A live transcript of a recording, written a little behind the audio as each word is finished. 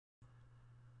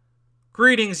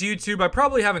Greetings, YouTube. I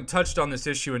probably haven't touched on this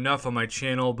issue enough on my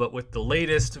channel, but with the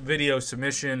latest video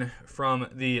submission from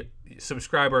the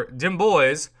subscriber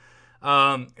Demboyz,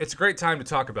 it's a great time to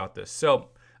talk about this. So,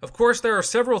 of course, there are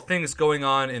several things going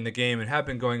on in the game and have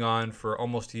been going on for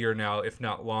almost a year now, if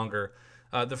not longer.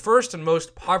 The first and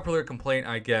most popular complaint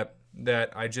I get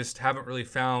that I just haven't really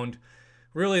found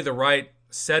the right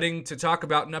setting to talk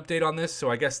about an update on this,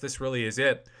 so I guess this really is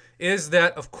it, is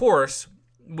that, of course,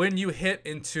 when you hit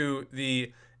into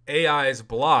the AI's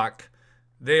block,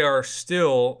 they are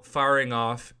still firing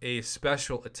off a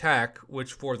special attack,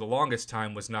 which for the longest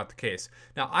time was not the case.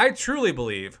 Now, I truly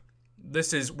believe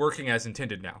this is working as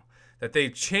intended now, that they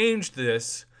changed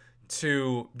this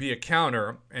to be a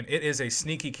counter, and it is a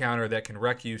sneaky counter that can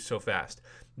wreck you so fast.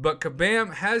 But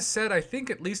Kabam has said, I think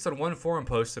at least on one forum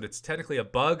post, that it's technically a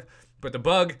bug, but the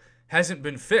bug hasn't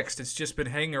been fixed. It's just been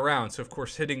hanging around. So, of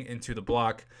course, hitting into the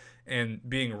block and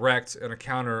being wrecked on a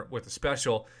counter with a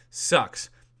special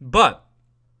sucks. But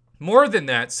more than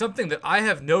that, something that I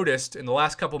have noticed in the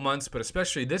last couple months, but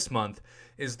especially this month,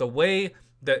 is the way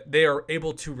that they are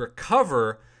able to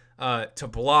recover to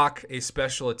block a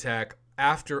special attack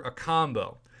after a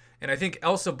combo. And I think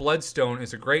Elsa Bloodstone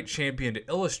is a great champion to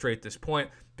illustrate this point,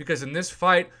 because in this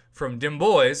fight from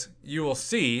Demboyz, you will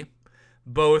see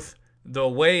both the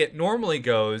way it normally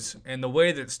goes and the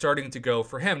way that it's starting to go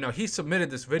for him. Now, he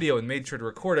submitted this video and made sure to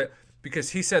record it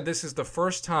because he said this is the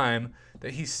first time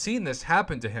that he's seen this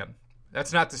happen to him.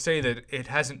 That's not to say that it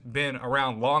hasn't been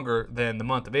around longer than the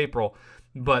month of April,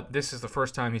 but this is the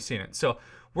first time he's seen it. So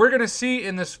we're going to see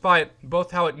in this fight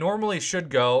both how it normally should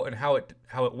go and how it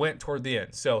went toward the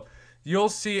end. So you'll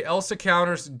see Elsa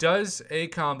counters, does a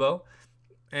combo,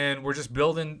 and we're just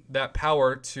building that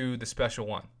power to the special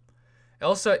one.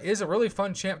 Elsa is a really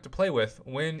fun champ to play with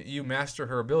when you master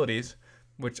her abilities,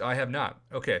 which I have not.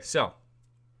 Okay, so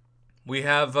we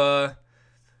have, the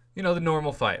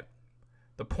normal fight.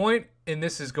 The point in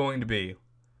this is going to be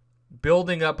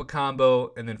building up a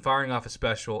combo and then firing off a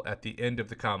special at the end of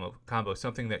the combo,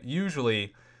 something that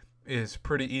usually is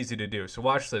pretty easy to do. So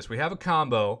watch this. We have a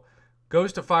combo,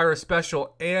 goes to fire a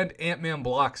special, and Ant-Man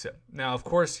blocks it. Now, of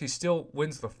course, he still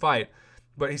wins the fight,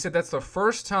 but he said that's the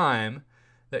first time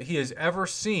that he has ever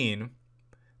seen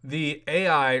the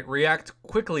AI react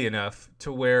quickly enough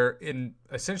to where in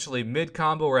essentially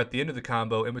mid-combo or at the end of the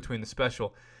combo, in between the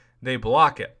special, they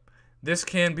block it. This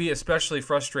can be especially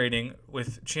frustrating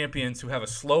with champions who have a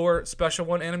slower special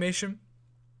one animation,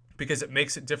 because it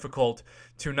makes it difficult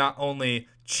to not only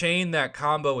chain that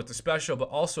combo with the special, but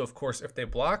also, of course, if they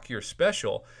block your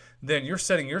special, then you're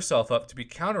setting yourself up to be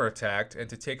counterattacked and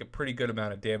to take a pretty good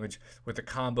amount of damage with a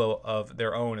combo of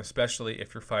their own, especially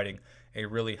if you're fighting a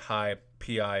really high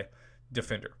PI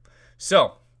defender.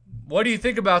 So, what do you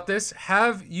think about this?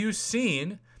 Have you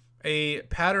seen a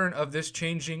pattern of this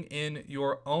changing in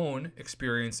your own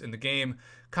experience in the game?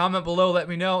 Comment below, let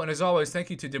me know. And as always, thank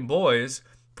you to Demboyz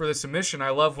for the submission. I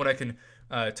love when I can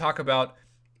talk about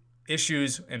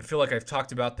issues and feel like I've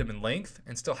talked about them in length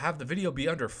and still have the video be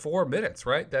under 4 minutes,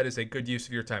 right? That is a good use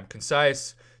of your time.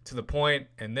 Concise, to the point,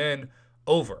 and then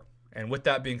over. And with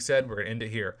that being said, we're going to end it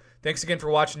here. Thanks again for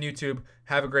watching YouTube.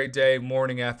 Have a great day,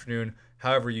 morning, afternoon,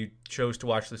 however you chose to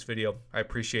watch this video. I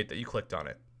appreciate that you clicked on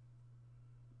it.